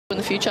in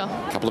the future.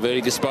 A couple of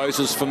early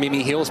disposals for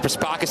Mimi Hills.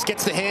 Prespakis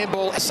gets the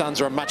handball. The Suns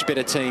are a much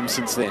better team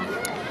since then.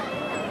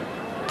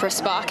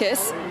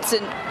 Prespakis, it's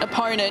an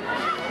opponent.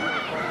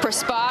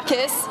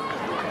 Prespakis,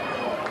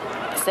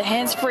 it's the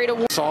hands free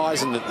to...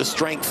 Size and the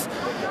strength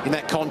in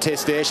that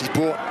contest there. She's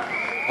brought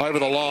over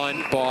the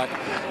line by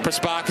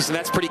Prespakis, and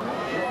that's pretty...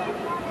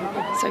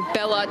 So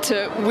Bella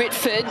to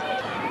Whitford.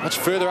 Much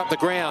further up the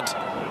ground.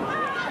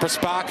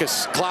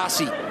 Prespakis,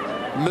 classy,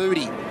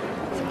 Moody.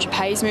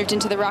 Japay's moved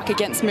into the ruck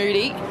against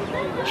Moody.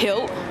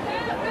 Hill.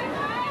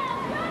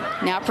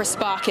 Now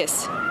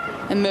Prespakis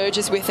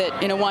emerges with it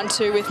in a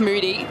 1-2 with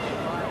Moody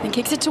and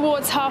kicks it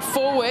towards half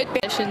forward.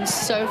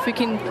 So if we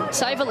can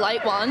save a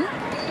late one,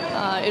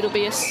 it'll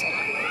be a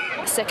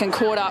second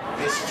quarter.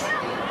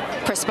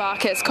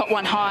 Prespakis caught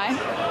one high.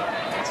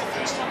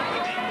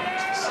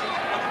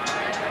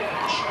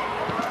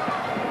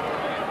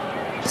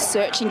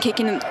 Searching,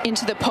 kicking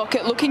into the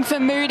pocket, looking for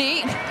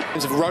Moody.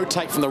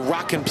 Rotate from the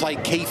ruck and play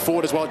key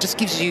forward as well. It just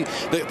gives you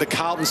the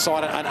Carlton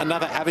side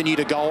another avenue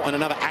to goal and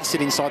another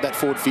asset inside that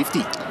forward 50.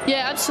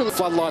 Yeah, absolutely.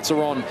 Floodlights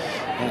are on.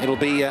 It'll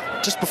be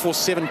just before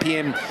 7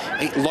 p.m.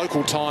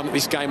 local time that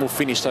this game will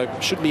finish, so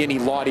shouldn't be any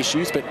light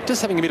issues, but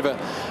just having a bit of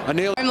an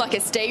early... Like a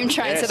steam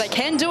train, yes. So they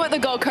can do it, the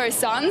Gold Coast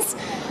Suns.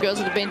 Girls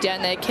that have been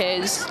down there,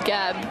 Kez,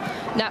 Gab,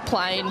 Nat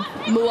Plain,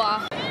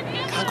 Mua.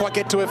 Can't quite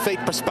get to her feet.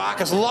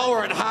 Prespakis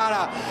lower and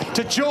harder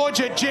to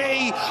Georgia G.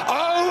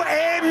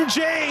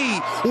 OMG!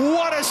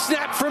 What a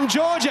snap from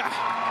Georgia!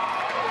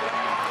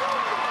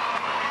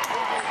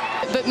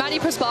 But Maddy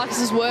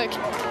Prespakis' work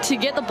to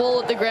get the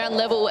ball at the ground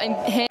level and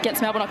hand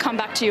against Melbourne, I'll come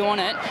back to you on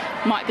it,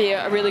 might be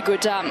a really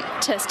good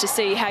test to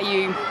see how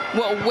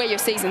where your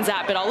season's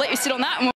at. But I'll let you sit on that.